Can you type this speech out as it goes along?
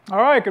All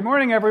right, good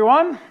morning,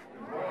 everyone.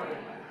 Good morning.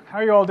 How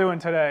are you all doing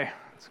today?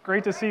 It's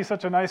great to see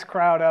such a nice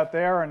crowd out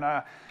there,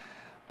 and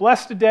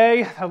blessed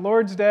day, the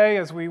Lord's Day,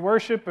 as we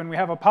worship and we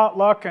have a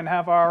potluck and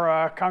have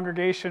our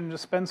congregation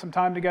just spend some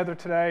time together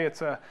today.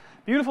 It's a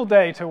beautiful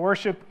day to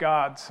worship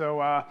God.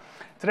 So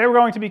today we're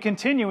going to be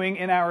continuing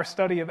in our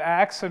study of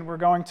Acts, and we're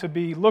going to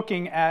be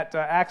looking at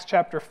Acts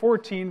chapter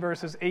 14,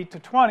 verses 8 to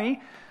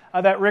 20,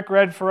 that Rick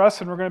read for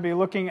us, and we're going to be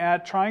looking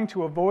at trying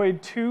to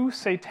avoid two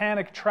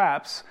satanic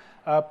traps,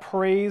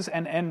 praise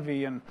and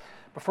envy. And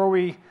before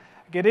we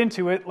get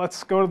into it,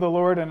 let's go to the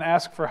Lord and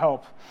ask for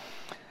help.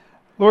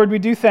 Lord, we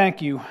do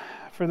thank you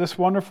for this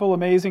wonderful,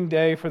 amazing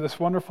day, for this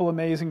wonderful,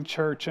 amazing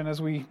church. And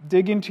as we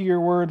dig into your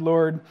word,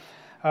 Lord,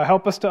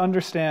 help us to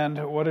understand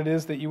what it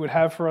is that you would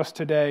have for us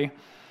today.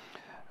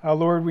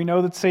 Lord, we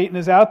know that Satan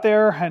is out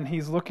there and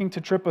he's looking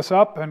to trip us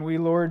up. And we,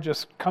 Lord,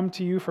 just come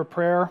to you for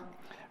prayer,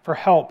 for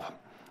help,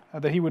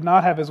 that he would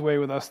not have his way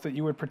with us, that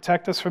you would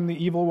protect us from the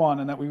evil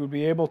one, and that we would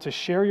be able to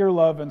share your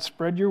love and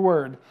spread your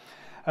word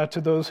to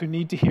those who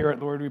need to hear it,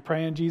 Lord. We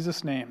pray in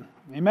Jesus' name.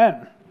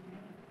 Amen.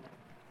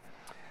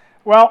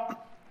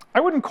 Well,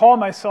 I wouldn't call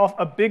myself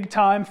a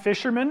big-time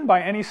fisherman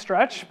by any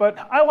stretch, but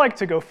I like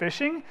to go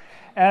fishing.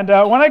 And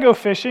when I go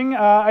fishing,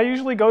 I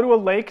usually go to a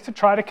lake to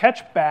try to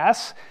catch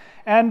bass.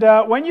 And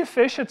when you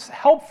fish, it's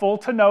helpful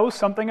to know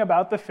something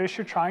about the fish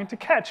you're trying to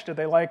catch. Do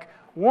they like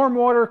warm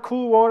water,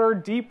 cool water,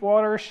 deep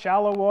water,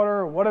 shallow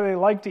water? What do they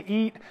like to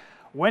eat?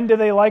 When do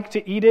they like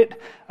to eat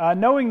it?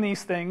 Knowing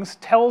these things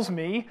tells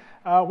me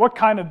what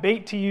kind of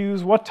bait to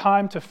use, what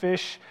time to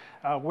fish,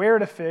 where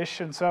to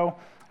fish. And so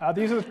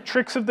these are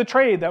tricks of the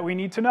trade that we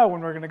need to know when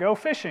we're going to go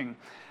fishing.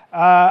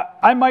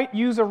 I might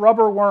use a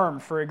rubber worm,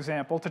 for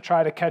example, to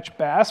try to catch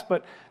bass,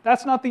 but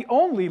that's not the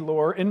only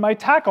lure in my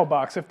tackle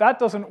box. If that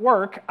doesn't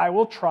work, I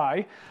will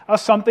try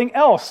something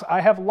else. I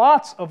have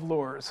lots of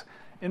lures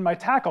in my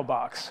tackle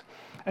box.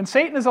 And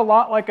Satan is a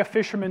lot like a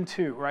fisherman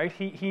too, right?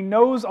 He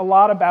knows a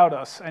lot about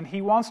us, and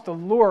he wants to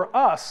lure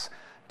us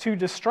to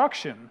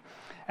destruction.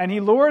 And he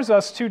lures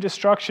us to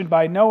destruction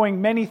by knowing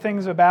many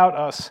things about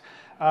us.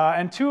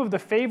 And two of the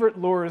favorite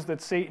lures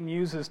that Satan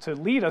uses to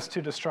lead us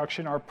to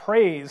destruction are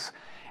praise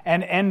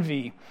and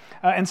envy.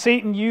 And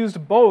Satan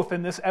used both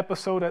in this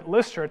episode at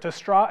Lystra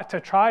to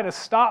try to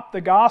stop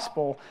the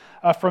gospel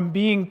from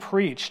being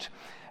preached.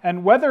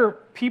 And whether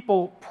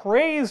people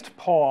praised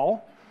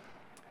Paul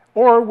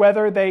or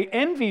whether they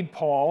envied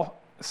Paul,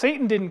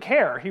 Satan didn't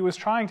care. He was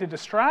trying to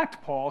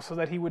distract Paul so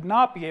that he would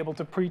not be able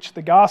to preach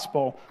the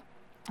gospel.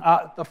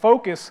 The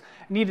focus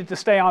needed to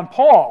stay on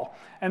Paul,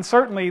 and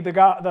certainly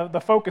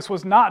the focus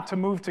was not to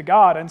move to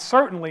God, and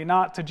certainly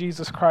not to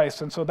Jesus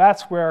Christ. And so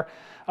that's where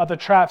the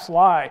traps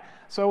lie.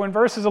 So in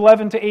verses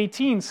 11 to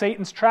 18,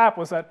 Satan's trap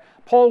was that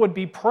Paul would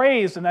be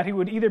praised, and that he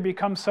would either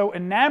become so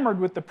enamored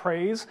with the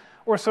praise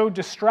or so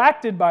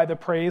distracted by the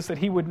praise that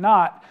he would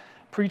not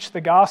preach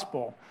the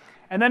gospel.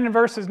 And then in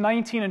verses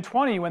 19 and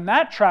 20, when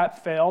that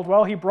trap failed,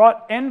 well, he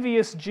brought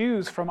envious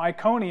Jews from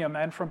Iconium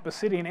and from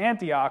Pisidian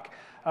Antioch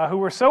who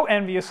were so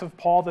envious of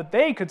Paul that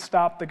they could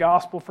stop the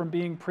gospel from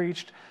being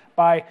preached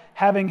by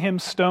having him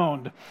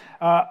stoned.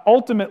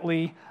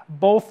 Ultimately,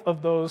 both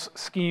of those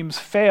schemes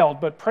failed.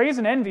 But praise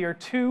and envy are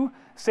two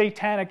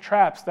satanic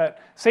traps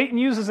that Satan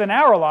uses in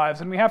our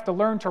lives, and we have to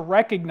learn to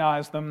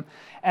recognize them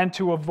and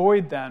to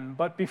avoid them.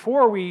 But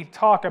before we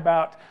talk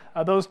about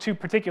those two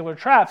particular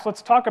traps,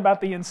 let's talk about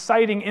the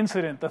inciting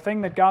incident, the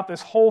thing that got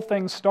this whole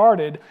thing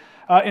started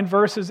in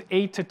verses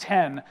 8 to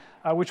 10,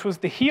 which was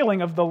the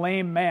healing of the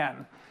lame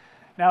man.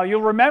 Now,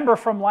 you'll remember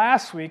from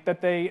last week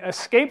that they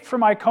escaped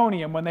from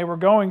Iconium when they were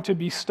going to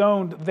be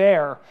stoned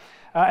there,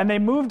 and they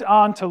moved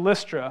on to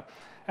Lystra.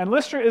 And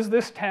Lystra is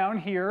this town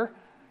here.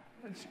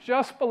 It's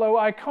just below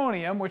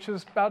Iconium, which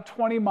is about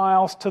 20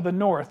 miles to the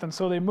north. And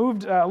so they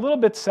moved a little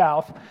bit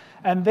south,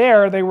 and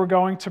there they were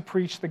going to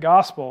preach the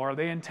gospel, or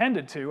they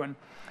intended to. And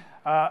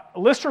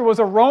Lystra was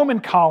a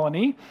Roman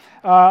colony,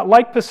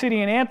 like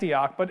Pisidian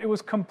Antioch, but it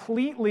was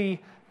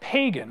completely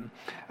pagan.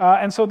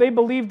 And so they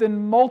believed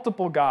in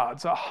multiple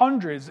gods,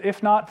 hundreds,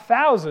 if not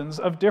thousands,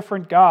 of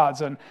different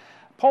gods. And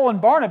Paul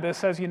and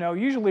Barnabas, as you know,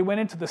 usually went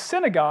into the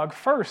synagogue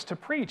first to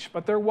preach,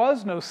 but there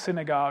was no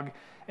synagogue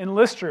in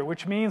Lystra,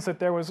 which means that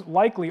there was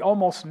likely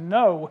almost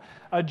no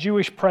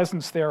Jewish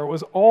presence there. It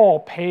was all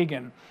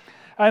pagan.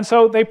 And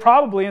so they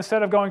probably,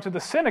 instead of going to the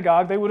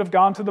synagogue, they would have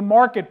gone to the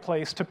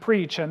marketplace to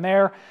preach. And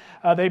there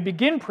they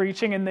begin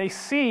preaching, and they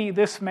see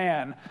this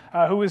man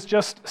who is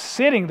just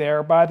sitting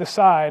there by the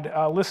side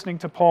listening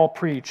to Paul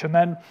preach. And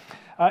then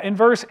in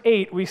verse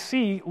 8, we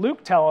see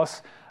Luke tell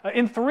us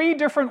in three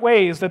different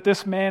ways that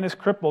this man is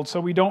crippled,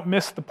 so we don't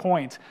miss the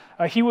point.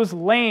 He was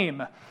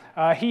lame.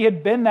 He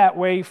had been that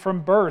way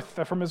from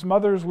birth, from his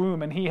mother's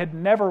womb, and he had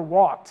never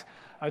walked.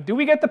 Do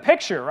we get the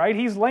picture, right?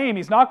 He's lame.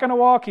 He's not going to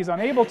walk. He's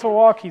unable to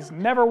walk. He's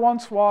never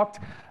once walked.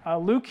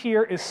 Luke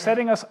here is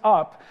setting us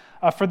up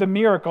for the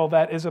miracle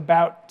that is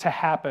about to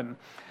happen.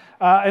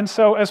 And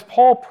so as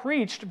Paul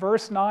preached,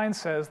 verse 9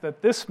 says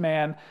that this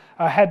man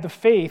had the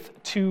faith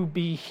to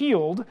be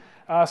healed.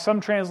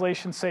 Some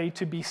translations say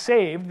to be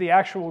saved. The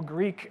actual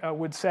Greek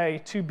would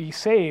say to be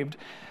saved.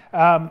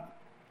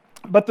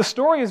 But the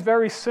story is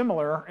very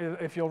similar,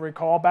 if you'll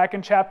recall, back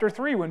in chapter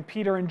 3 when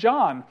Peter and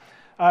John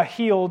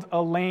healed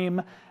a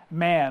lame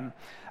man.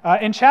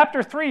 In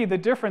chapter 3, the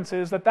difference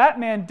is that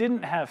man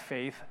didn't have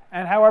faith,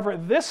 and however,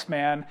 this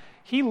man,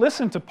 he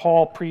listened to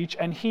Paul preach,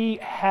 and he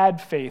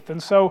had faith.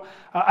 And so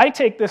I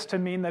take this to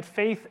mean that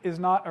faith is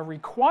not a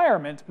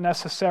requirement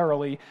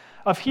necessarily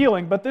of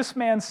healing, but this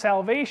man's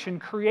salvation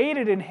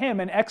created in him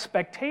an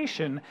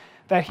expectation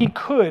that he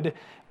could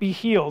be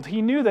healed.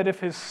 He knew that if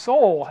his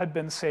soul had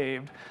been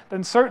saved,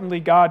 then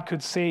certainly God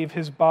could save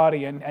his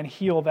body and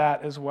heal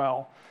that as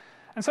well.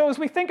 And so as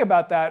we think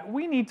about that,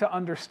 we need to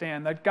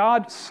understand that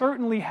God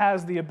certainly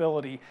has the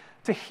ability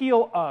to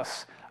heal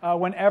us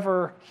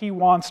whenever he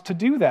wants to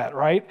do that,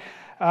 right?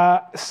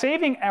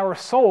 Saving our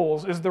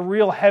souls is the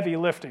real heavy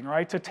lifting,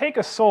 right? To take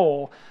a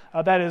soul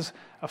that is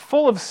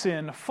full of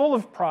sin, full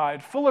of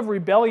pride, full of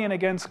rebellion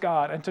against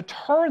God, and to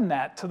turn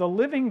that to the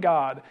living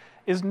God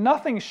is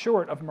nothing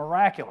short of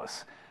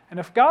miraculous. And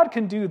if God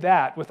can do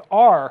that with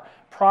our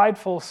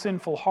prideful,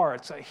 sinful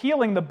hearts,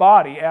 healing the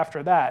body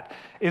after that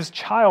is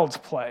child's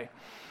play.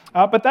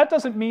 But that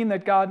doesn't mean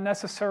that God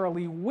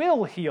necessarily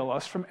will heal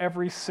us from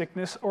every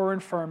sickness or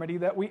infirmity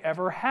that we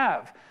ever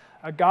have.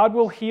 God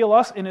will heal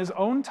us in his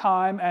own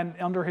time and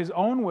under his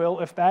own will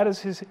if that is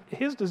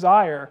his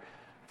desire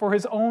for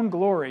his own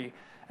glory.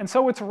 And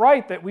so it's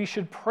right that we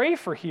should pray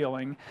for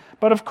healing,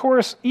 but of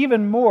course,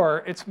 even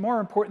more, it's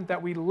more important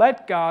that we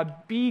let God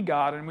be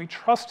God and we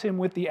trust him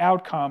with the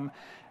outcome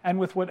and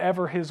with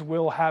whatever his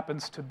will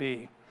happens to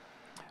be.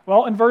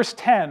 Well, in verse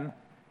 10,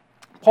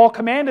 Paul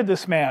commanded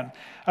this man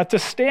to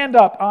stand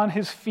up on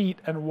his feet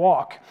and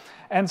walk.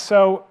 And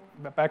so,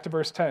 back to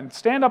verse 10,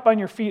 stand up on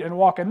your feet and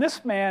walk. And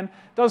this man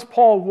does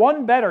Paul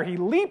one better. He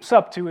leaps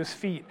up to his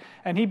feet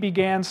and he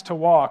begins to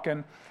walk.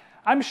 And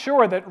I'm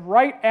sure that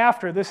right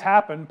after this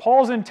happened,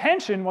 Paul's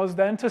intention was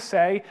then to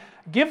say,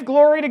 give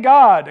glory to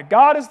God.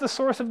 God is the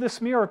source of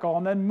this miracle,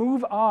 and then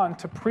move on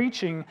to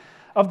preaching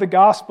of the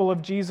gospel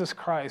of Jesus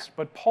Christ.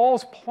 But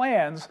Paul's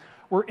plans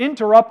were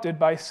interrupted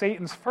by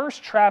Satan's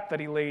first trap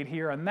that he laid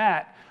here, and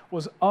that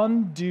was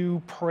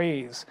undue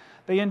praise.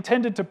 They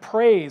intended to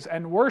praise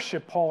and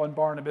worship Paul and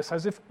Barnabas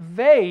as if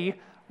they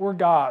were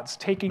gods,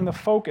 taking the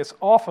focus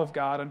off of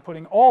God and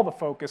putting all the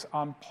focus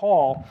on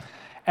Paul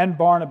and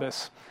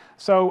Barnabas.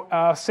 So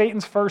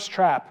Satan's first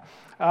trap.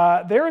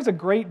 There is a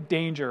great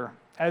danger,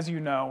 as you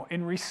know,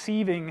 in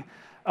receiving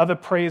the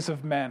praise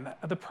of men.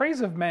 The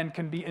praise of men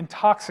can be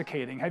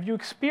intoxicating. Have you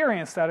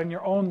experienced that in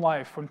your own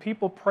life? When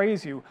people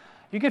praise you,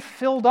 you get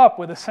filled up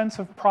with a sense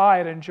of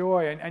pride and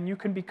joy, and you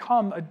can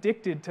become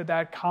addicted to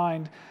that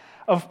kind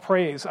of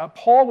praise.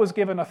 Paul was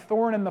given a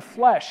thorn in the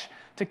flesh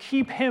to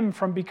keep him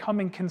from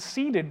becoming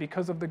conceited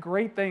because of the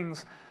great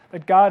things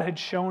that God had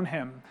shown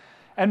him.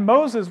 And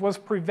Moses was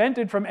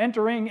prevented from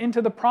entering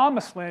into the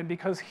promised land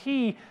because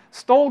he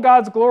stole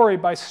God's glory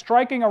by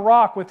striking a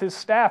rock with his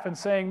staff and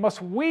saying,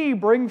 must we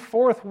bring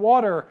forth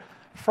water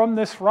from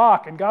this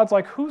rock? And God's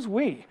like, who's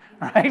we?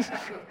 Right?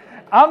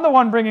 I'm the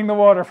one bringing the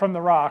water from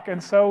the rock.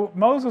 And so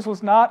Moses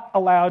was not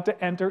allowed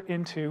to enter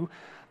into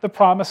the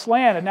promised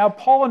land. And now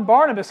Paul and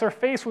Barnabas are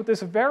faced with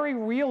this very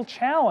real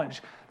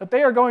challenge that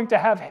they are going to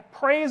have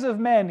praise of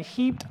men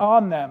heaped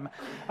on them.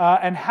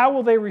 And how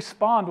will they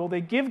respond? Will they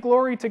give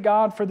glory to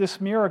God for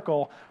this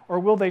miracle, or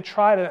will they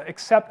try to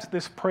accept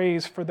this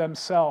praise for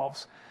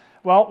themselves?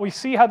 Well, we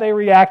see how they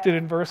reacted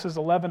in verses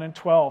 11 and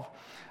 12.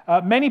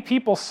 Many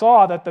people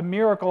saw that the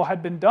miracle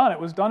had been done. It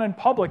was done in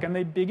public, and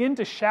they begin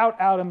to shout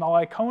out in the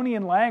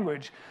Lycaonian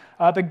language,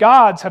 the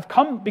gods have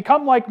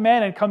become like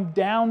men and come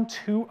down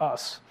to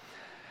us.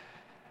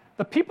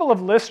 The people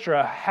of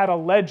Lystra had a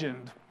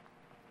legend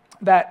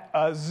that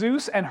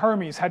Zeus and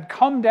Hermes had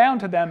come down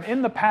to them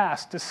in the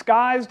past,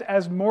 disguised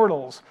as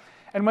mortals.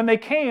 And when they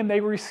came,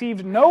 they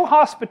received no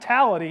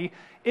hospitality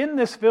in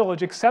this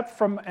village except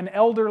from an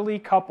elderly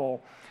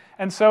couple.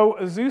 And so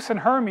Zeus and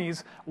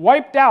Hermes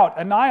wiped out,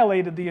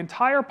 annihilated the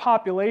entire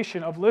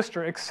population of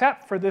Lystra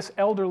except for this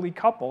elderly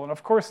couple. And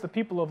of course, the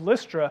people of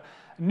Lystra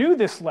knew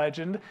this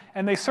legend,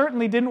 and they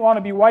certainly didn't want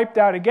to be wiped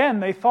out again.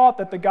 They thought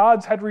that the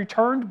gods had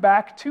returned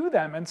back to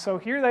them. And so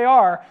here they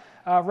are,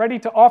 ready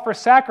to offer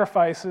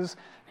sacrifices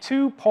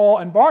to Paul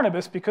and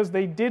Barnabas because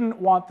they didn't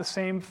want the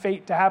same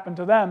fate to happen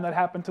to them that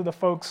happened to the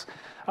folks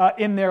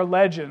in their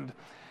legend.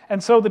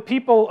 And so the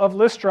people of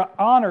Lystra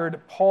honored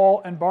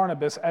Paul and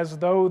Barnabas as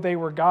though they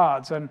were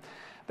gods. And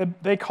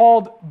they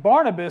called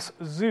Barnabas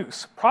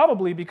Zeus,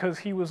 probably because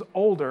he was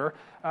older,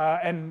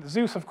 and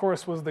Zeus, of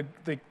course, was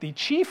the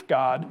chief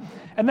god.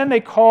 And then they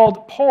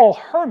called Paul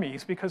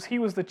Hermes because he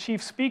was the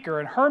chief speaker,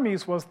 and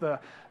Hermes was the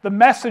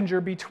messenger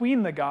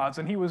between the gods,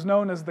 and he was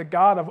known as the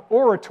god of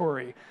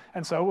oratory.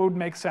 And so it would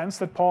make sense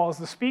that Paul, as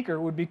the speaker,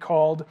 would be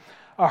called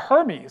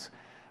Hermes.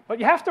 But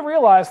you have to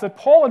realize that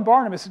Paul and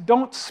Barnabas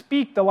don't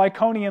speak the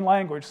Lycaonian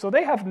language, so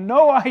they have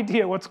no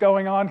idea what's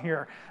going on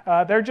here.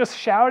 They're just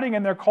shouting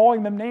and they're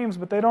calling them names,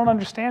 but they don't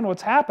understand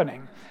what's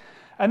happening.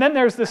 And then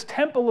there's this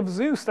temple of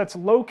Zeus that's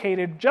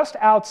located just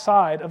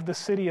outside of the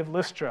city of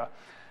Lystra.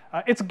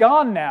 It's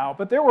gone now,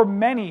 but there were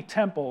many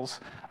temples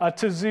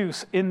to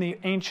Zeus in the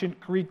ancient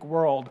Greek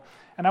world.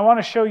 And I want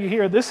to show you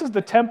here, this is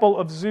the temple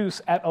of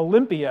Zeus at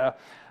Olympia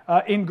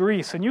in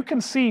Greece. And you can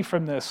see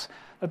from this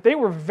that they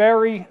were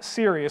very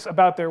serious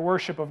about their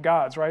worship of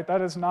gods, right?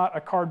 That is not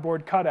a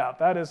cardboard cutout.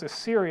 That is a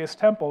serious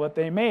temple that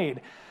they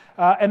made.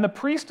 And the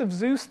priest of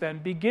Zeus then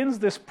begins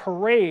this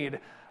parade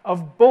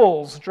of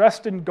bulls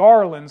dressed in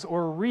garlands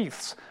or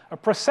wreaths, a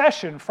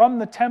procession from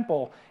the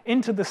temple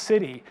into the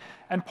city.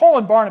 And Paul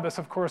and Barnabas,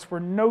 of course, were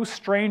no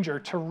stranger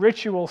to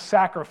ritual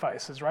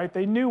sacrifices, right?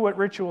 They knew what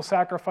ritual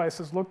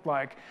sacrifices looked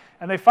like.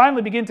 And they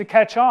finally begin to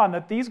catch on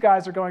that these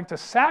guys are going to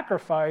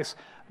sacrifice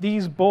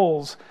these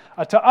bulls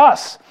to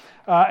us.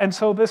 And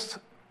so this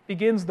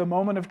begins the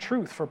moment of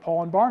truth for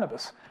Paul and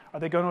Barnabas. Are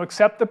they going to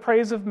accept the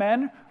praise of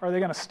men, or are they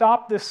going to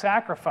stop this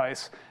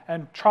sacrifice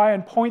and try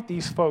and point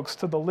these folks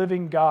to the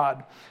living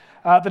God?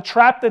 The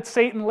trap that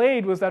Satan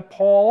laid was that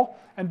Paul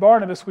and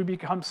Barnabas would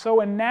become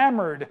so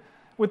enamored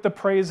with the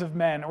praise of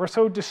men, or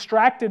so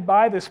distracted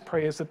by this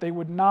praise that they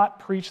would not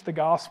preach the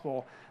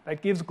gospel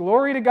that gives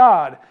glory to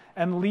God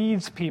and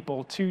leads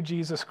people to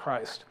Jesus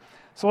Christ.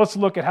 So let's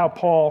look at how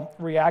Paul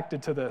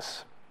reacted to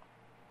this.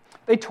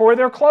 They tore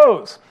their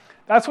clothes.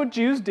 That's what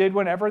Jews did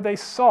whenever they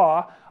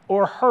saw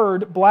or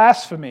heard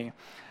blasphemy.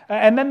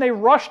 And then they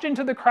rushed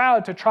into the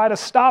crowd to try to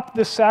stop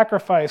this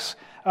sacrifice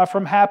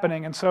from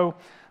happening. And so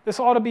this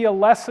ought to be a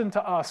lesson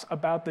to us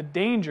about the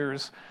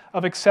dangers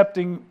of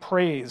accepting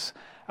praise.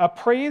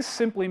 Praise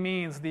simply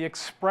means the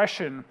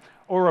expression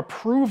or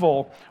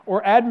approval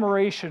or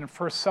admiration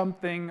for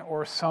something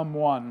or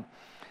someone.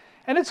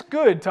 And it's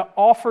good to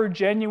offer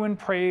genuine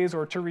praise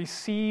or to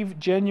receive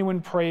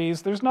genuine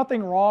praise. There's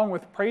nothing wrong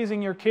with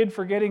praising your kid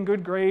for getting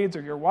good grades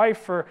or your wife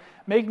for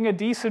making a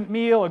decent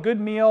meal, a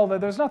good meal.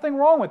 There's nothing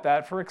wrong with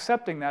that, for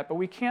accepting that. But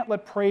we can't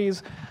let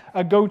praise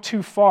go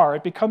too far.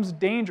 It becomes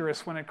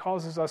dangerous when it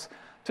causes us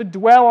to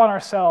dwell on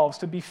ourselves,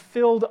 to be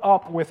filled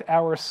up with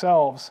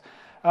ourselves.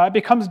 It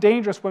becomes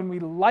dangerous when we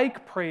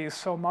like praise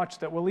so much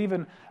that we'll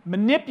even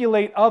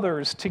manipulate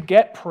others to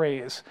get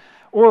praise,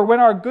 or when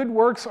our good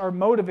works are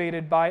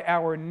motivated by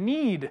our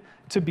need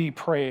to be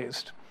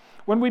praised,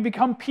 when we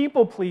become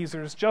people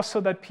pleasers just so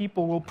that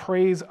people will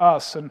praise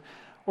us,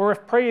 or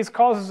if praise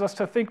causes us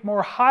to think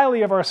more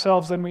highly of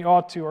ourselves than we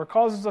ought to, or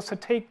causes us to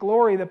take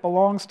glory that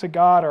belongs to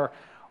God,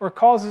 or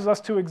causes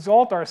us to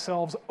exalt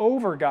ourselves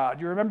over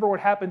God. You remember what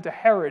happened to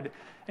Herod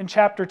in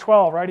chapter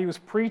 12, right? He was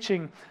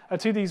preaching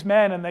to these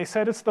men, and they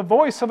said, "It's the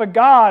voice of a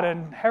god,"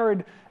 and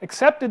Herod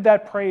accepted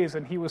that praise,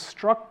 and he was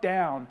struck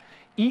down,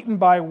 eaten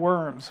by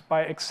worms,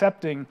 by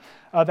accepting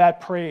that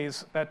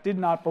praise that did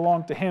not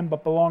belong to him,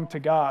 but belonged to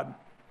God.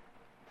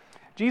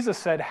 Jesus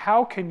said,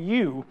 "How can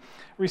you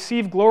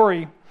receive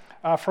glory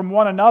from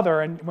one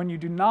another and when you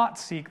do not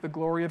seek the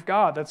glory of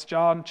God?" That's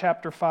John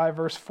chapter 5,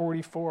 verse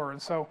 44.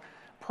 And so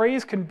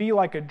praise can be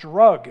like a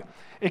drug.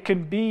 It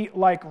can be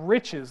like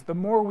riches. The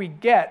more we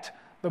get,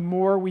 the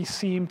more we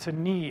seem to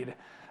need.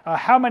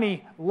 How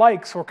many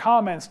likes or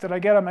comments did I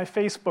get on my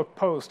Facebook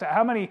post?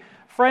 How many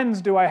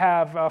friends do I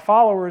have,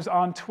 followers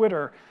on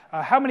Twitter?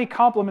 How many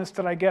compliments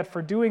did I get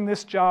for doing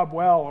this job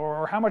well?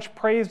 Or how much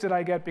praise did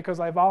I get because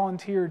I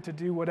volunteered to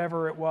do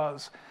whatever it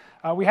was?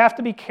 We have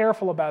to be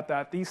careful about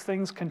that. These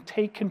things can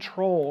take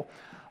control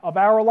of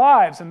our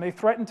lives, and they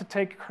threaten to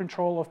take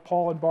control of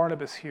Paul and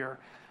Barnabas here.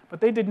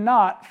 But they did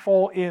not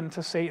fall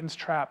into Satan's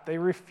trap. They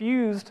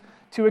refused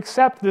to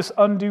accept this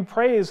undue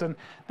praise, and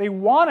they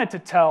wanted to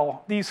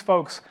tell these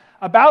folks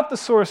about the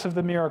source of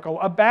the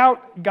miracle,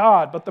 about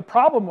God. But the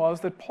problem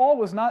was that Paul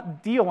was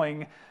not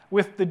dealing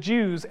with the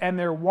Jews and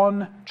their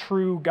one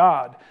true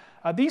God.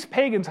 These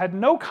pagans had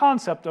no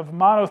concept of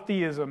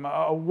monotheism,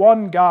 a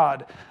one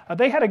God.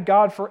 They had a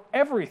God for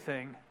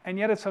everything, and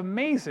yet it's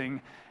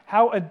amazing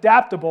how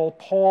adaptable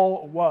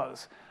Paul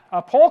was.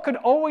 Paul could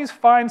always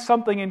find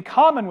something in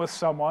common with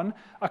someone,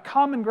 a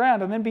common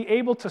ground, and then be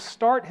able to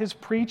start his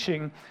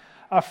preaching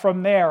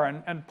from there.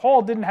 And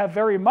Paul didn't have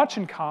very much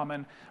in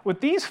common with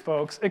these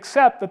folks,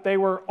 except that they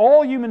were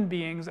all human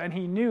beings, and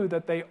he knew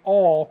that they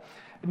all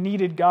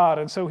needed God.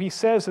 And so he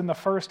says in the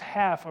first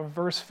half of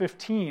verse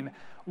 15,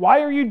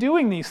 "Why are you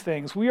doing these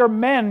things? We are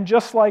men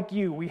just like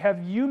you. We have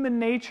human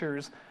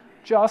natures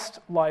just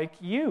like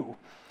you."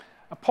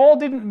 Paul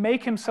didn't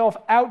make himself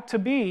out to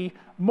be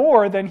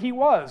more than he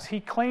was. He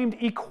claimed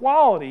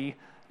equality,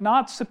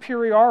 not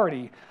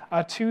superiority,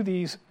 to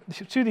these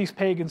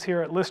pagans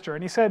here at Lystra.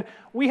 And he said,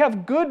 "We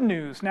have good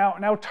news.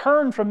 Now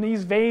turn from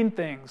these vain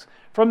things,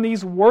 from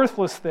these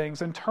worthless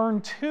things, and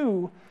turn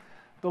to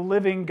the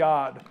living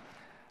God."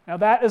 Now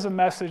that is a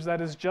message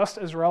that is just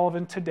as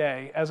relevant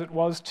today as it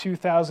was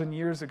 2,000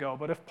 years ago.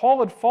 But if Paul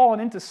had fallen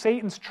into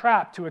Satan's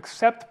trap to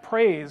accept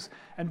praise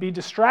and be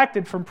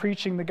distracted from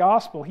preaching the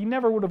gospel, he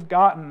never would have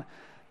gotten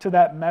to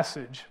that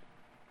message.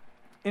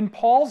 In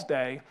Paul's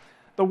day,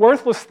 the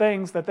worthless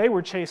things that they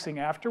were chasing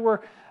after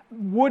were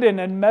wooden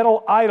and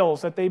metal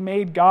idols that they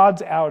made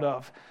gods out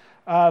of.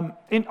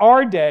 In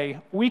our day,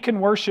 we can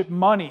worship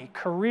money,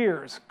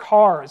 careers,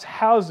 cars,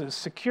 houses,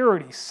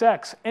 security,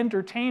 sex,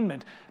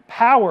 entertainment,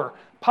 power,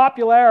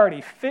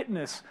 popularity,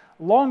 fitness,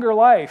 longer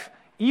life,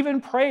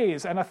 even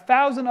praise, and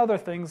 1,000 other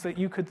things that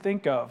you could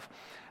think of.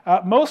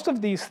 Most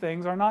of these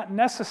things are not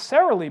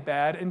necessarily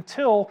bad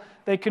until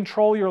they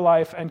control your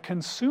life and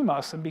consume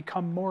us and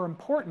become more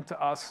important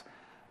to us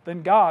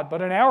than God.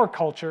 But in our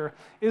culture,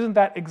 isn't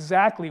that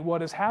exactly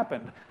what has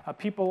happened?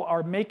 People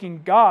are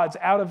making gods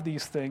out of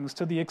these things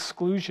to the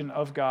exclusion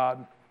of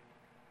God.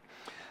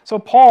 So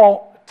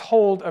Paul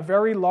told a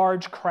very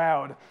large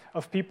crowd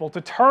of people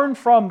to turn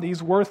from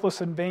these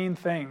worthless and vain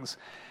things.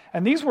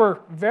 And these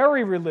were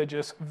very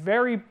religious,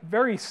 very,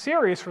 very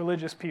serious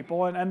religious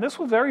people, and this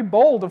was very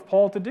bold of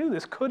Paul to do.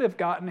 This could have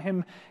gotten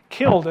him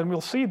killed, and we'll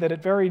see that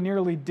it very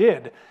nearly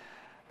did.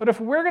 But if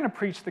we're going to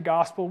preach the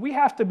gospel, we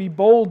have to be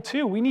bold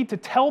too. We need to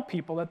tell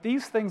people that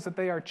these things that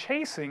they are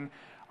chasing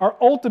are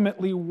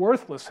ultimately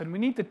worthless, and we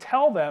need to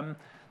tell them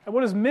that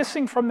what is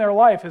missing from their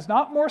life is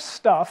not more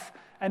stuff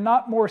and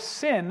not more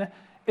sin,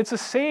 it's a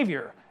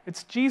Savior.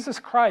 It's Jesus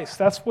Christ.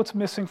 That's what's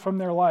missing from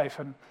their life.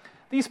 And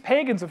these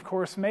pagans, of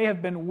course, may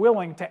have been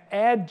willing to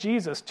add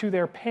Jesus to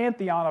their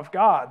pantheon of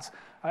gods.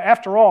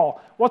 After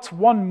all, what's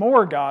one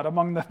more god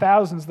among the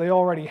thousands they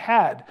already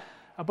had?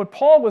 But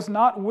Paul was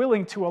not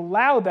willing to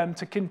allow them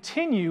to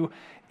continue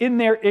in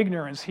their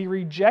ignorance. He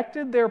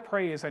rejected their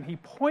praise and he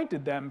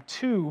pointed them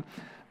to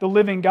the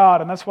living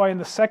God. And that's why in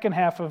the second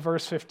half of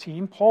verse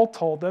 15, Paul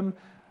told them,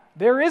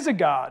 there is a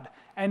God,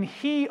 and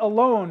he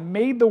alone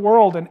made the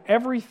world and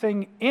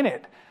everything in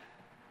it.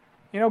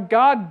 You know,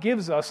 God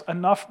gives us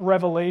enough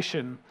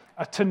revelation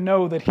to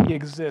know that he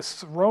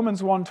exists.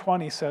 Romans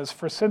 1:20 says,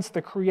 for since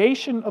the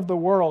creation of the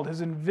world,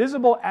 his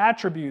invisible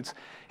attributes,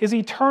 his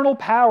eternal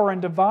power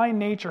and divine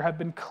nature have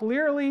been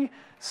clearly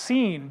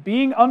seen,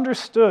 being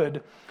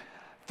understood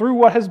through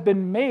what has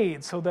been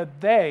made, so that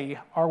they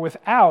are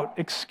without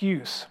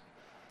excuse.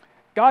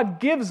 God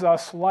gives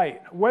us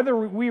light. Whether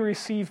we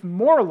receive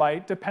more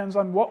light depends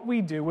on what we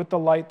do with the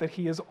light that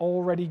he has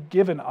already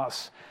given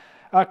us.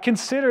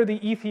 Consider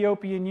the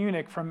Ethiopian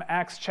eunuch from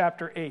Acts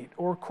chapter 8,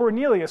 or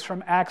Cornelius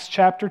from Acts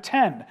chapter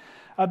 10.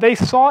 They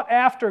sought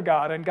after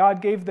God, and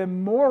God gave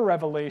them more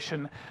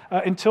revelation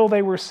until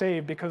they were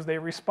saved because they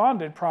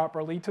responded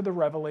properly to the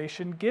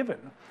revelation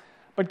given.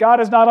 But God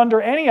is not under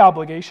any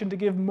obligation to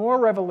give more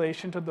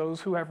revelation to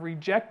those who have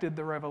rejected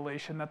the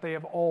revelation that they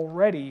have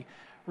already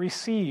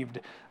received.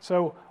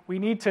 So we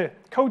need to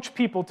coach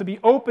people to be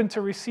open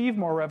to receive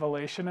more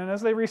revelation, and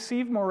as they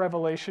receive more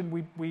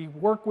revelation, we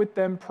work with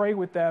them, pray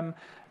with them,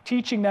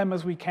 teaching them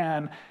as we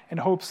can in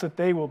hopes that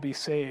they will be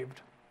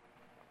saved.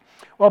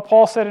 Well,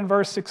 Paul said in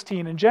verse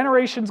 16, in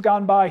generations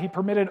gone by, he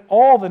permitted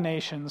all the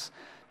nations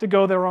to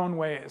go their own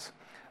ways.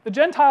 The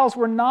Gentiles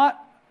were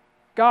not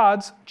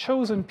God's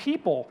chosen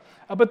people,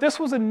 but this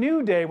was a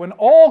new day when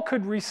all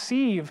could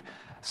receive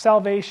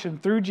salvation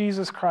through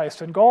Jesus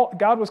Christ, and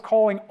God was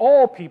calling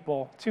all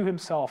people to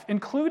himself,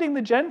 including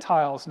the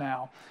Gentiles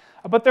now.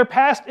 But their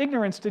past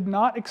ignorance did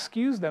not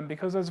excuse them,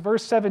 because as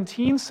verse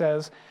 17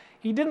 says,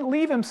 he didn't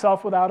leave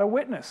himself without a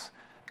witness.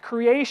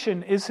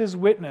 Creation is his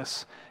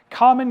witness.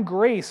 Common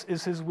grace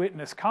is his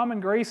witness. Common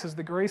grace is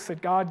the grace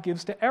that God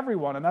gives to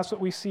everyone, and that's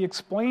what we see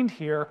explained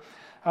here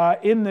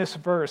in this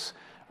verse,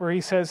 where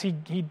he says, he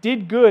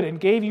did good and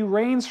gave you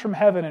rains from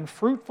heaven and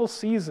fruitful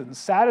seasons,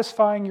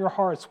 satisfying your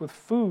hearts with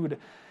food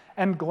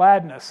and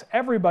gladness.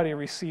 Everybody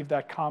received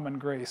that common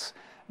grace.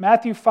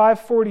 Matthew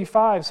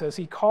 5:45 says,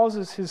 he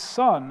causes his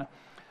sun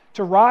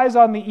to rise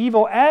on the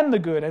evil and the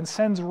good and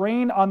sends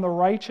rain on the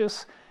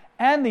righteous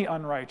and the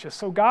unrighteous.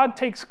 So God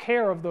takes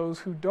care of those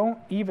who don't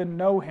even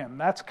know him.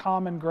 That's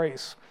common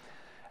grace.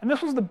 And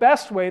this was the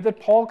best way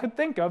that Paul could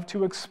think of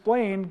to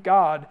explain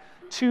God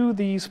to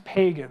these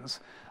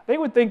pagans. They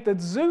would think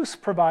that Zeus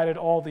provided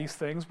all these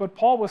things, but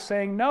Paul was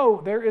saying,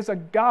 no, there is a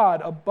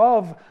God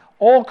above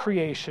all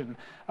creation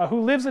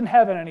who lives in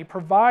heaven, and he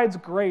provides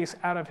grace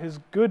out of his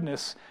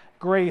goodness,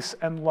 grace,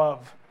 and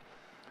love.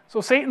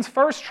 So Satan's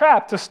first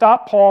trap to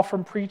stop Paul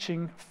from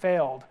preaching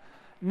failed.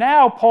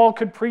 Now Paul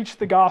could preach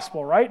the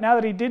gospel, right? Now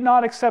that he did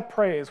not accept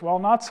praise. Well,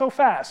 not so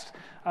fast.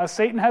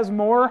 Satan has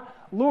more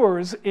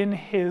lures in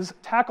his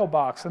tackle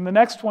box, and the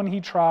next one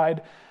he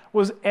tried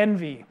was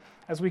envy.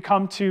 As we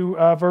come to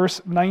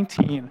verse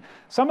 19.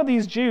 Some of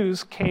these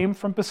Jews came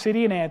from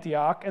Pisidian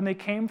Antioch, and they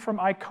came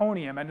from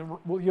Iconium. And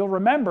you'll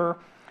remember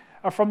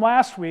from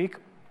last week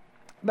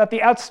that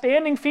the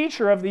outstanding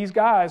feature of these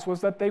guys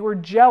was that they were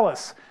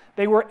jealous,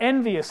 they were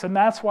envious, and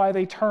that's why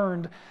they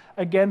turned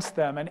against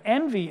them. And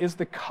envy is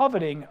the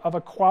coveting of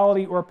a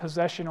quality or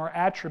possession or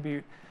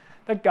attribute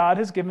that God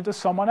has given to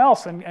someone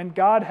else. And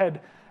God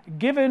had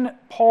given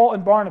Paul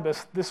and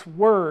Barnabas this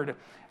word,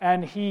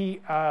 and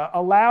he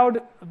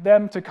allowed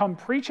them to come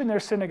preach in their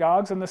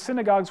synagogues, and the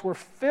synagogues were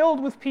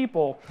filled with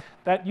people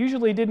that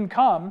usually didn't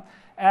come,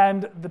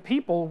 and the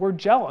people were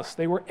jealous.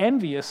 They were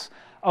envious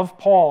of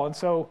Paul, and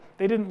so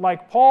they didn't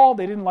like Paul,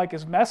 they didn't like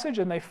his message,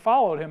 and they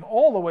followed him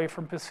all the way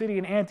from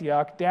Pisidian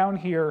Antioch down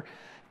here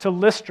to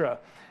Lystra.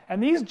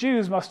 And these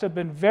Jews must have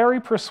been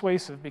very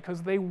persuasive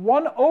because they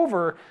won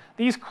over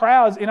these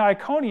crowds in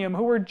Iconium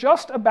who were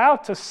just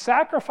about to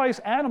sacrifice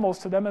animals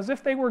to them as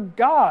if they were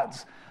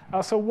gods.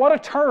 So what a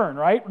turn,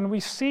 right? When we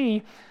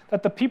see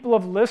that the people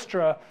of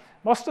Lystra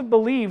must have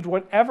believed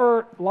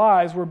whatever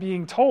lies were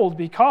being told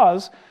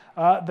because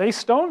they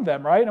stoned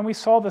them, right? And we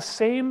saw the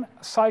same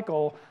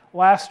cycle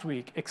last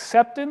week.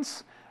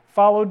 Acceptance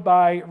followed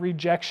by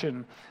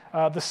rejection.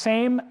 The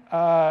same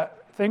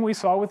thing we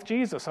saw with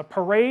Jesus. A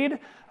parade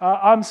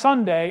on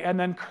Sunday and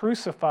then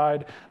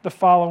crucified the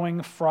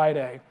following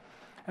Friday.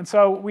 And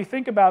so we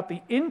think about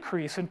the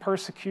increase in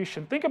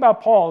persecution. Think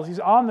about Paul as he's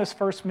on this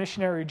first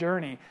missionary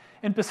journey.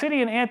 In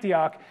Pisidian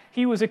Antioch,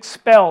 he was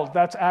expelled.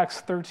 That's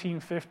Acts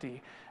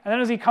 13:50. And then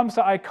as he comes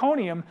to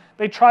Iconium,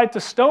 they tried to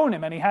stone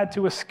him and he had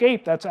to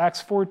escape. That's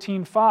Acts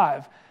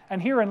 14:5.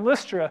 And here in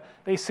Lystra,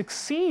 they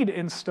succeed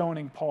in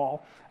stoning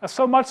Paul,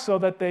 so much so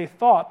that they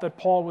thought that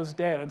Paul was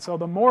dead. And so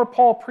the more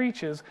Paul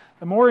preaches,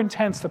 the more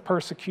intense the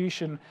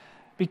persecution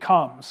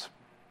becomes.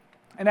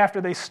 And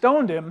after they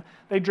stoned him,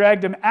 they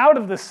dragged him out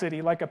of the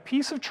city like a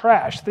piece of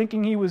trash,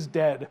 thinking he was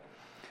dead.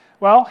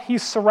 Well,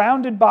 he's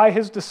surrounded by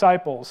his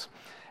disciples.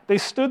 They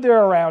stood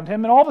there around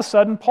him, and all of a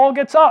sudden, Paul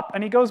gets up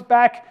and he goes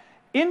back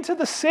into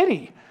the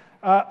city.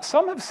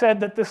 Some have said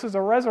that this is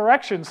a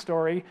resurrection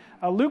story.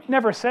 Luke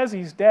never says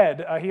he's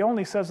dead. He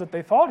only says that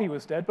they thought he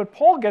was dead. But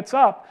Paul gets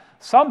up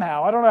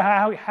somehow. I don't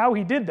know how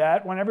he did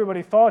that when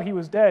everybody thought he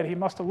was dead. He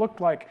must have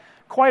looked like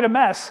quite a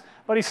mess.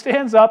 But he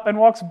stands up and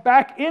walks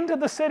back into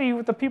the city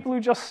with the people who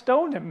just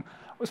stoned him.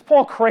 Was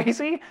Paul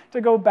crazy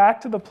to go back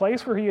to the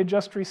place where he had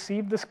just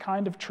received this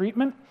kind of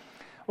treatment?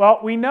 Well,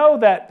 we know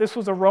that this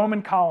was a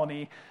Roman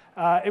colony.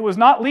 It was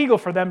not legal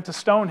for them to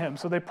stone him,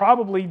 so they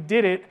probably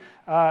did it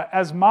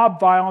as mob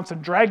violence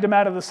and dragged him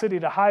out of the city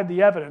to hide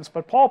the evidence.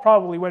 But Paul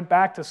probably went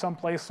back to some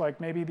place like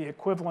maybe the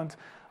equivalent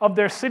of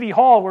their city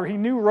hall where he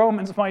knew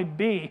Romans might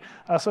be,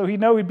 so he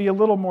knew he'd be a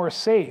little more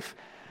safe.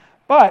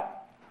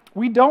 But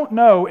we don't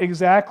know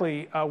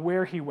exactly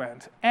where he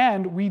went,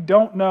 and we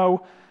don't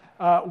know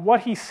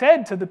what he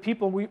said to the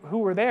people who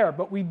were there,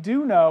 but we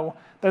do know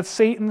that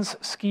Satan's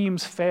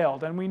schemes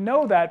failed. And we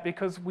know that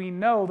because we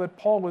know that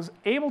Paul was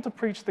able to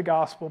preach the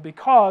gospel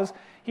because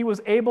he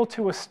was able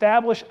to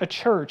establish a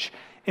church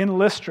in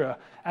Lystra.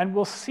 And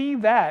we'll see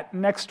that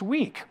next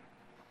week.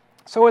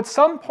 So at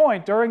some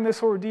point during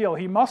this ordeal,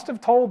 he must have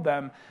told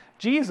them,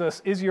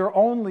 Jesus is your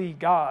only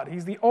God.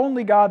 He's the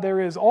only God there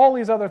is. All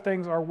these other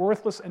things are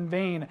worthless and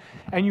vain,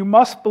 and you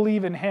must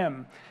believe in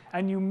him.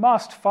 And you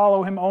must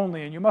follow him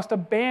only, and you must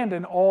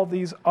abandon all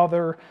these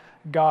other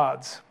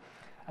gods.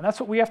 And that's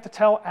what we have to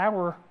tell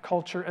our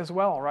culture as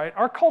well, right?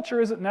 Our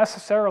culture isn't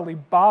necessarily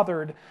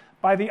bothered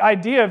by the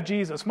idea of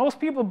Jesus.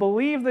 Most people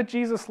believe that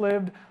Jesus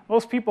lived.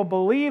 Most people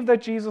believe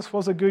that Jesus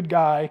was a good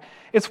guy.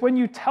 It's when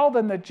you tell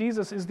them that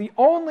Jesus is the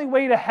only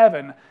way to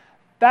heaven,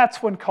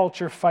 that's when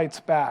culture fights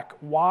back.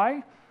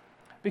 Why?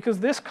 Because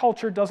this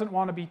culture doesn't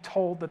want to be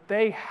told that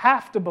they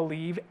have to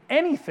believe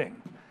anything,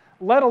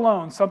 let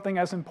alone something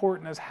as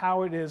important as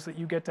how it is that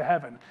you get to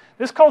heaven.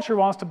 This culture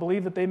wants to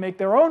believe that they make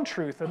their own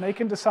truth and they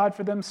can decide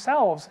for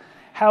themselves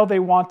how they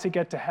want to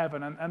get to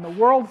heaven. And the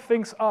world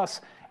thinks us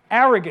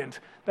arrogant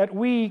that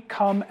we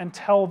come and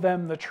tell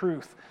them the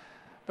truth.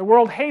 The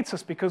world hates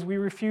us because we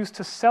refuse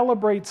to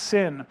celebrate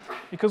sin,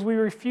 because we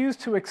refuse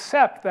to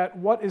accept that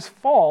what is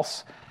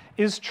false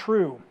is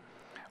true.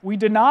 We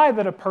deny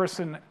that a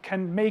person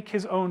can make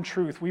his own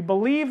truth. We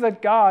believe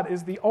that God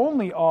is the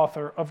only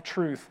author of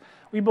truth.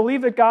 We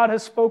believe that God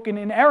has spoken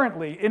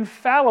inerrantly,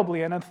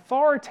 infallibly, and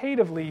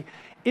authoritatively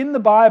in the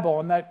Bible,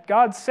 and that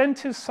God sent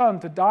his Son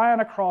to die on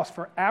a cross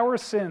for our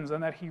sins,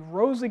 and that he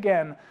rose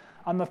again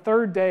on the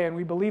third day. And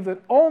we believe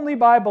that only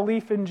by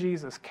belief in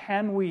Jesus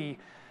can we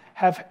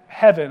have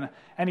heaven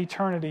and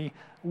eternity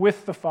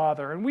with the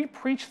Father. And we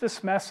preach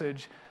this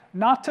message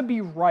not to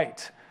be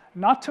right,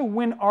 not to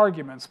win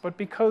arguments, but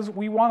because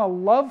we want to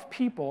love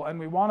people and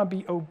we want to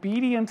be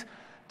obedient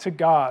to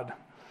God.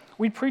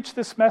 We preach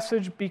this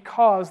message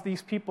because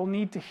these people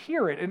need to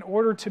hear it in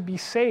order to be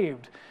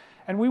saved.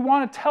 And we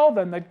want to tell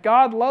them that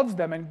God loves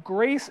them and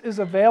grace is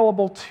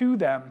available to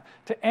them,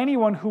 to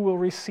anyone who will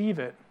receive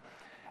it.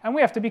 And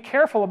we have to be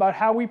careful about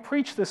how we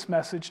preach this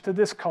message to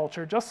this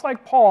culture, just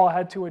like Paul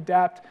had to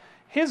adapt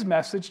his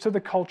message to the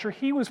culture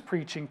he was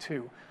preaching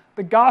to.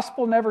 The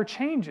gospel never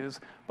changes,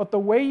 but the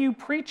way you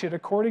preach it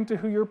according to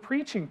who you're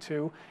preaching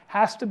to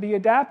has to be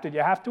adapted.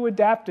 You have to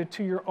adapt it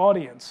to your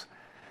audience.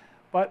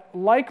 But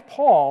like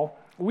Paul,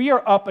 we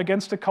are up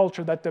against a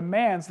culture that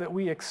demands that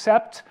we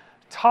accept,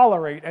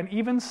 tolerate, and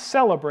even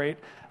celebrate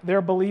their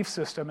belief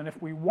system. And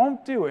if we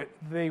won't do it,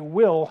 they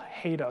will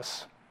hate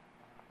us.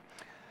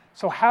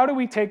 So how do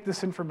we take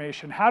this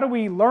information? How do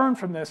we learn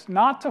from this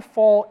not to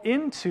fall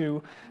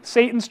into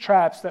Satan's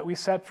traps that we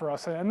set for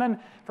us, and then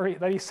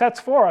that he sets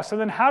for us? And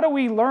then how do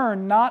we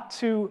learn not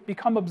to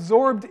become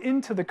absorbed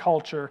into the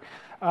culture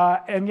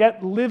and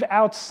yet live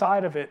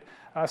outside of it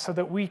so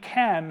that we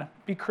can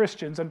be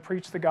Christians and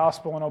preach the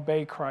gospel and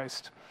obey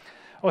Christ?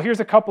 Well, here's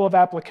a couple of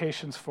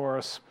applications for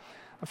us.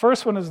 The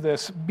first one is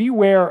this: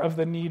 beware of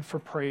the need for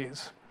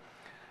praise.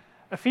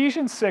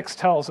 Ephesians 6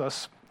 tells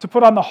us to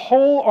put on the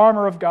whole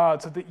armor of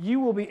God so that you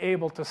will be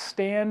able to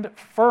stand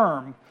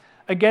firm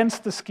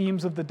against the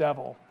schemes of the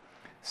devil.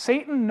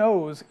 Satan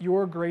knows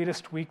your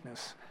greatest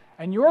weakness,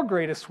 and your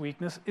greatest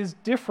weakness is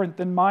different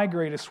than my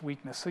greatest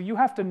weakness. So you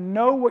have to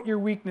know what your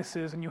weakness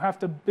is, and you have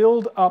to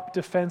build up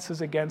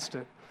defenses against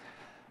it.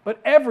 But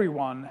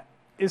everyone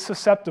is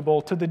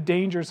susceptible to the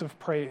dangers of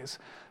praise.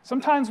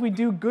 Sometimes we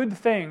do good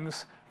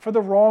things for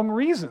the wrong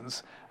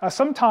reasons.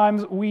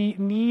 Sometimes we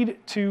need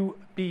to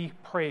be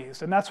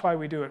praised, and that's why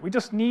we do it. We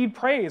just need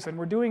praise, and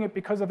we're doing it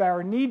because of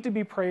our need to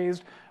be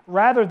praised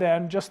rather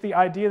than just the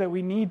idea that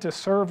we need to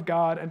serve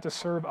God and to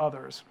serve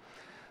others.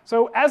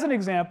 So as an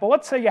example,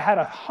 let's say you had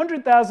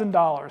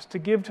 $100,000 to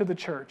give to the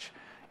church.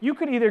 You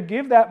could either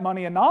give that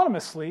money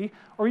anonymously,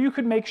 or you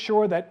could make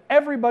sure that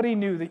everybody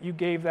knew that you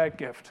gave that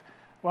gift.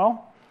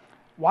 Well,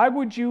 why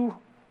would you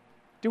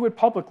do it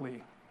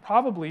publicly?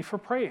 Probably for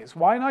praise.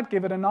 Why not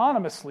give it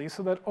anonymously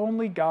so that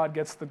only God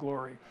gets the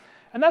glory?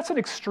 And that's an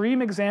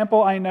extreme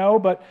example, I know,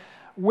 but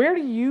where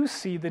do you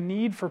see the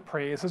need for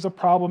praise as a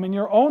problem in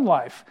your own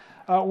life?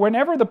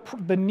 Whenever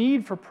the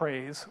need for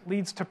praise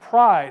leads to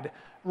pride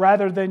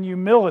rather than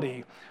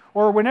humility,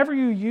 or whenever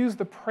you use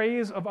the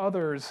praise of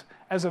others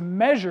as a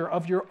measure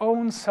of your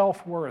own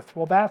self-worth,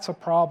 well, that's a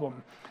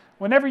problem.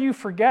 Whenever you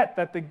forget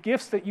that the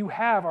gifts that you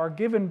have are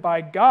given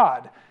by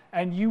God,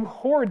 and you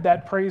hoard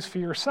that praise for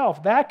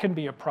yourself, that can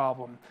be a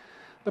problem.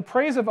 The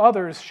praise of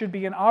others should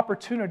be an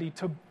opportunity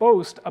to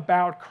boast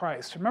about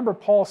Christ. Remember,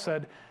 Paul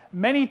said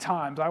many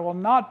times, I will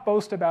not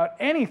boast about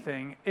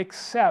anything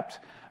except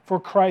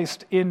for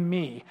Christ in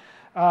me.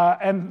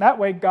 And that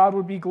way, God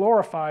would be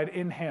glorified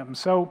in him.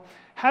 So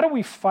how do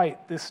we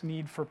fight this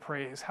need for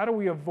praise? How do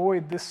we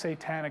avoid this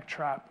satanic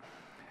trap?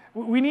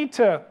 We need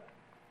to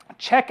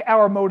check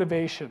our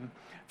motivation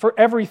for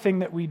everything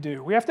that we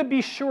do. We have to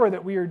be sure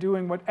that we are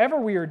doing whatever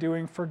we are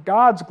doing for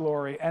God's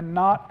glory and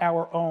not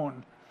our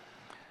own.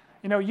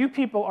 You know, you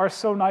people are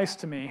so nice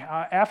to me.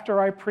 After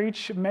I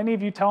preach, many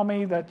of you tell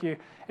me that you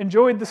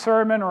enjoyed the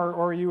sermon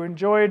or you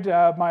enjoyed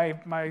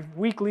my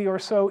weekly or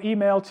so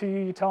email to you.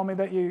 You tell me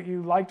that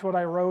you liked what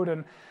I wrote,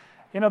 and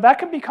you know, that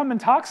can become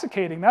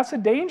intoxicating. That's a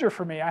danger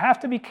for me. I have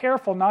to be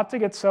careful not to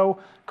get so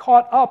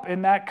caught up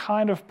in that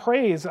kind of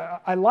praise.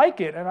 I like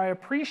it and I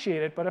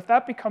appreciate it, but if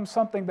that becomes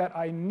something that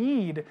I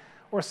need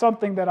or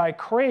something that I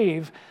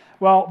crave,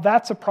 well,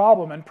 that's a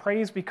problem, and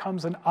praise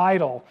becomes an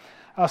idol.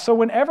 So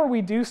whenever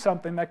we do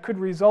something that could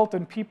result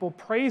in people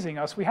praising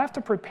us, we have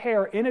to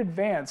prepare in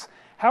advance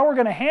how we're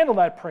going to handle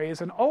that praise,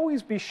 and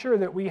always be sure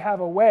that we have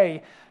a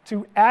way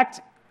to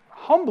act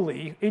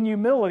humbly in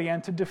humility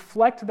and to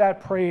deflect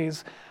that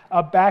praise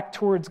back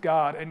towards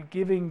God and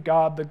giving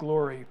God the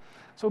glory.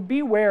 So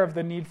beware of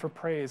the need for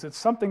praise. It's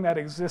something that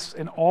exists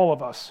in all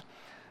of us.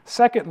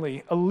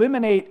 Secondly,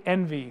 eliminate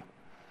envy.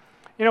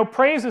 You know,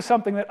 praise is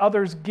something that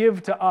others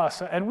give to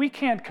us, and we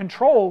can't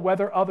control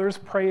whether others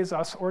praise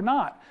us or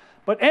not.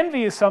 But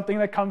envy is something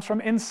that comes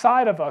from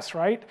inside of us,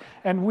 right?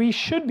 And we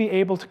should be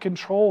able to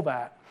control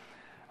that.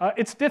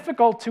 It's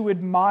difficult to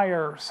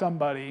admire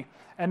somebody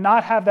and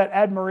not have that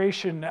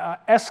admiration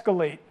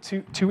escalate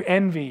to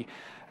envy,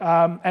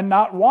 and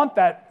not want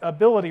that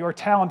ability or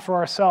talent for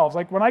ourselves.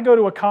 Like when I go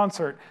to a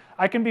concert,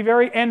 I can be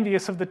very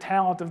envious of the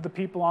talent of the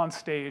people on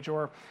stage.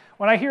 Or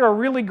when I hear a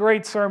really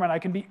great sermon, I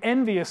can be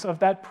envious of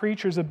that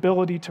preacher's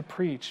ability to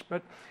preach.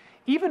 But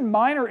even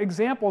minor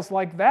examples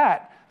like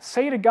that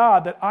say to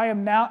God that I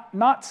am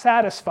not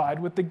satisfied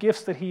with the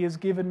gifts that he has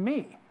given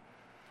me.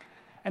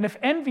 And if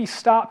envy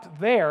stopped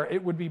there,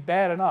 it would be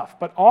bad enough.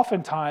 But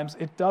oftentimes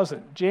it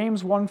doesn't.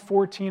 James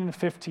 1:14 and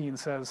 15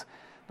 says,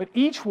 "But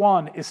each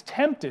one is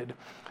tempted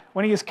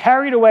when he is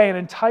carried away and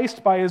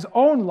enticed by his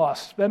own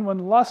lust. Then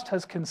when lust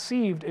has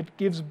conceived, it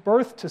gives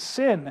birth to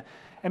sin.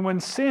 And when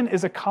sin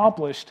is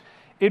accomplished,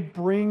 it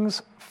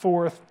brings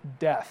forth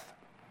death."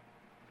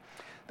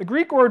 The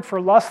Greek word for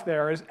lust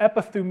there is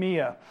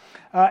epithumia,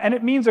 and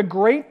it means a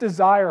great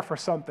desire for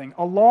something,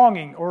 a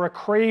longing or a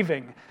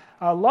craving.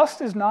 Lust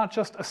is not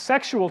just a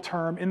sexual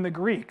term in the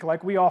Greek,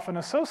 like we often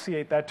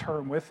associate that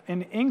term with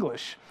in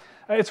English.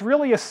 It's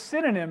really a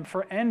synonym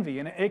for envy,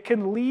 and it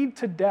can lead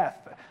to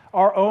death,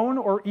 our own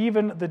or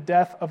even the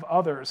death of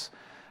others.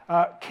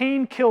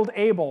 Cain killed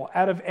Abel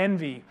out of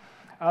envy.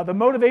 The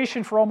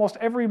motivation for almost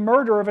every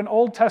murder of an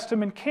Old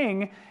Testament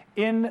king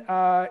in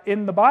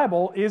the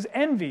Bible is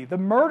envy. The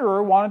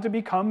murderer wanted to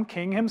become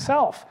king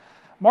himself.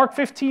 Mark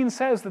 15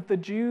 says that the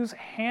Jews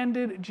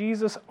handed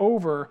Jesus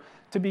over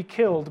to be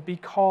killed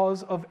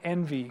because of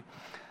envy.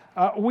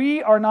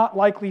 We are not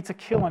likely to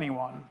kill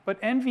anyone, but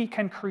envy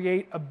can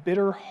create a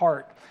bitter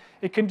heart.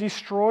 It can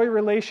destroy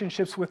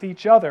relationships with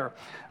each other.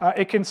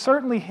 It can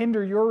certainly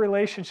hinder your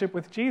relationship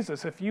with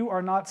Jesus if you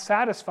are not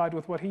satisfied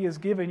with what he has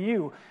given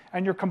you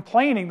and you're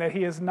complaining that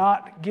he has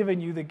not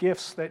given you the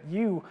gifts that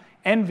you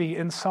envy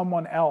in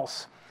someone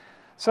else.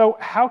 So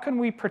how can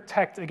we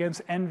protect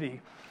against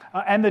envy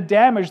and the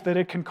damage that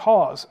it can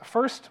cause?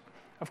 First,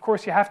 of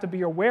course, you have to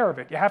be aware of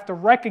it. You have to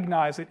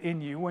recognize it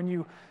in you. When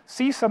you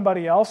see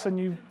somebody else and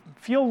you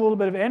feel a little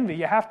bit of envy,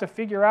 you have to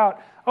figure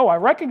out, oh, I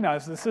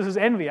recognize this. This is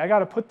envy. I got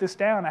to put this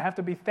down. I have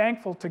to be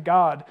thankful to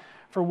God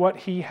for what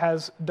he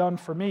has done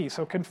for me.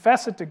 So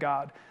confess it to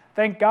God.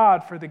 Thank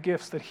God for the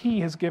gifts that he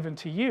has given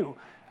to you.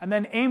 And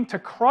then aim to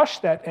crush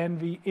that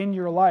envy in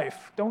your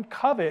life. Don't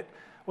covet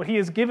what he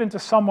has given to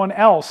someone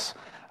else.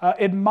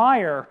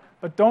 Admire,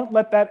 but don't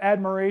let that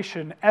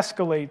admiration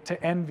escalate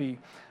to envy.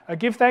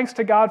 Give thanks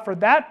to God for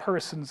that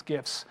person's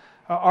gifts.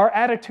 Our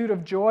attitude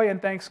of joy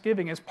and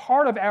thanksgiving is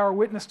part of our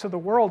witness to the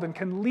world and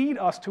can lead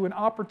us to an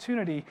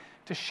opportunity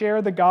to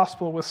share the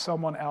gospel with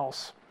someone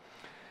else.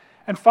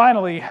 And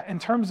finally, in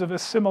terms of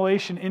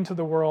assimilation into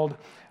the world,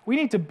 we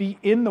need to be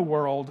in the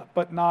world,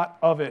 but not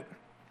of it.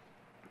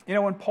 You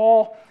know, when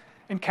Paul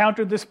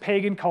encountered this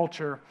pagan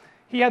culture,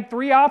 he had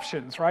three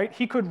options, right?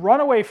 He could run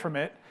away from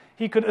it,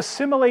 he could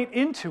assimilate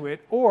into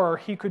it, or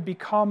he could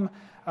become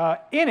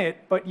in it,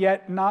 but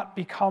yet not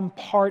become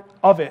part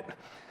of it.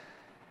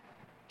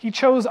 He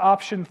chose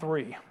option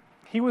 3.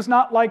 He was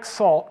not like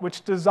salt,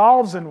 which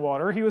dissolves in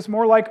water. He was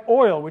more like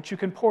oil, which you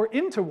can pour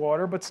into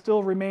water, but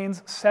still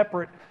remains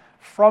separate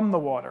from the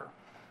water.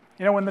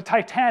 You know, when the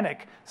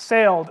Titanic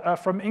sailed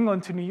from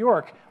England to New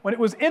York, when it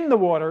was in the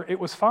water, it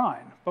was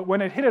fine. But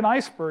when it hit an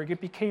iceberg, it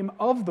became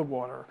of the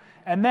water.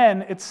 And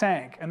then it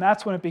sank, and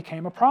that's when it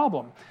became a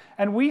problem.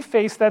 And we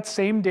face that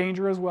same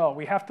danger as well.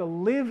 We have to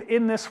live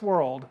in this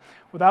world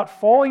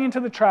without falling into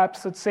the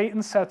traps that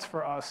Satan sets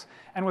for us,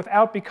 and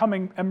without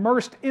becoming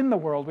immersed in the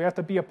world. We have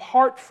to be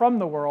apart from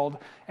the world,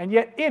 and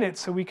yet in it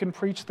so we can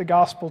preach the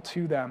gospel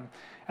to them.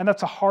 And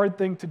that's a hard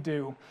thing to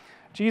do.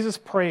 Jesus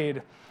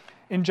prayed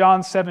in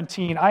John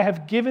 17, I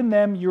have given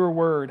them your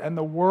word, and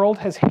the world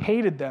has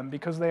hated them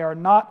because they are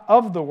not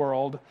of the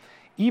world,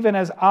 even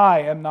as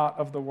I am not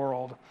of the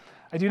world.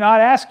 I do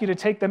not ask you to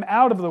take them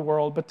out of the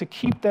world, but to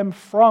keep them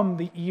from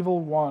the evil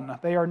one.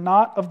 They are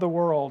not of the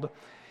world,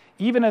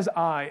 even as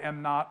I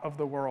am not of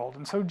the world.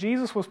 And so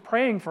Jesus was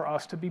praying for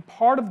us to be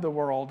part of the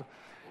world,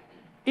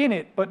 in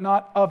it, but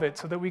not of it,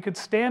 so that we could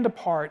stand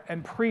apart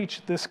and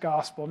preach this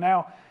gospel.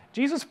 Now,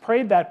 Jesus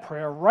prayed that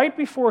prayer right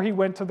before he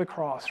went to the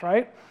cross,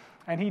 right?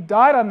 And he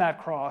died on that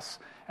cross,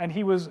 and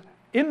he was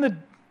in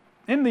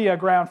the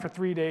ground for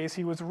 3 days.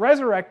 He was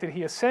resurrected,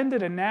 he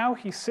ascended, and now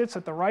he sits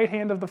at the right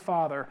hand of the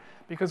Father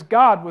because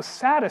God was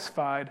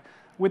satisfied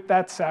with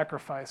that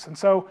sacrifice. And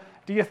so,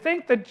 do you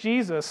think that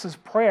Jesus'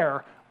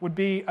 prayer would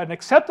be an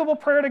acceptable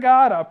prayer to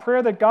God, a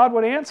prayer that God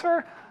would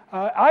answer?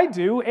 I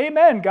do.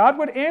 Amen. God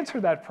would answer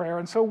that prayer,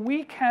 and so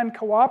we can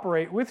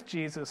cooperate with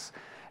Jesus,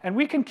 and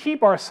we can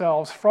keep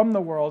ourselves from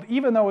the world,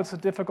 even though it's a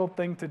difficult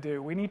thing to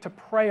do. We need to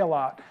pray a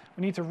lot.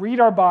 We need to read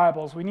our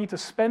Bibles. We need to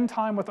spend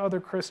time with other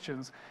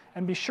Christians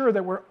and be sure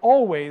that we're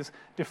always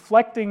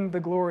deflecting the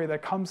glory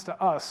that comes to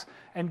us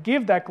and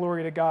give that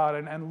glory to God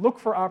and look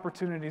for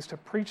opportunities to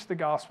preach the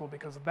gospel,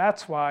 because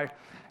that's why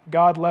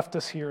God left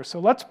us here. So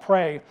let's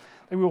pray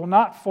that we will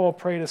not fall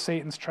prey to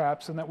Satan's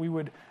traps and that we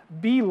would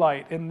be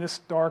light in this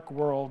dark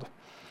world.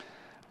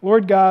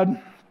 Lord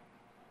God,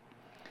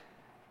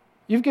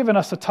 you've given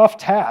us a tough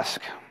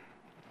task.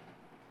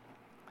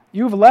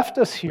 You've left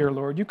us here,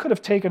 Lord. You could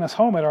have taken us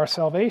home at our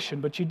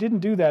salvation, but you didn't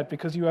do that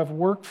because you have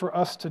work for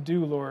us to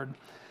do, Lord.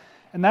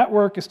 And that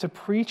work is to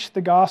preach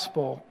the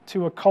gospel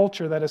to a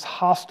culture that is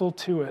hostile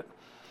to it,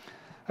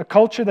 a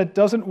culture that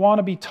doesn't want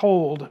to be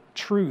told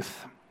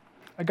truth,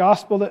 a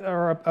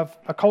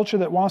culture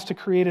that wants to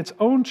create its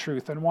own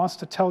truth and wants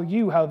to tell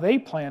you how they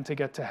plan to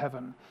get to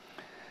heaven.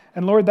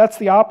 And Lord, that's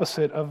the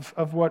opposite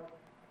of what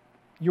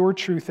your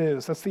truth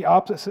is. That's the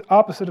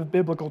opposite of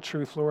biblical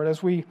truth, Lord.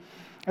 As we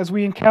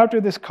encounter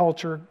this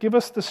culture, give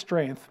us the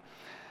strength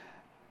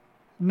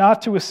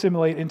not to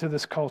assimilate into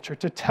this culture,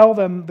 to tell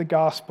them the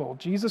gospel.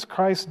 Jesus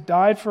Christ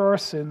died for our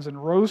sins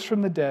and rose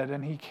from the dead,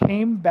 and he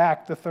came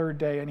back the third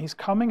day, and he's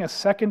coming a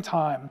second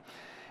time.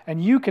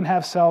 And you can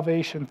have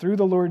salvation through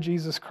the Lord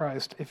Jesus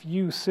Christ if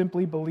you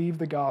simply believe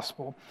the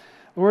gospel.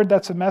 Lord,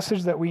 that's a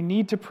message that we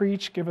need to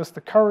preach. Give us the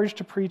courage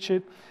to preach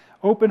it.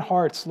 Open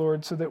hearts,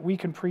 Lord, so that we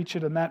can preach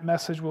it and that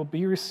message will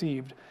be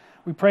received.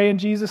 We pray in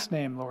Jesus'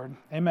 name, Lord.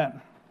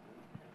 Amen.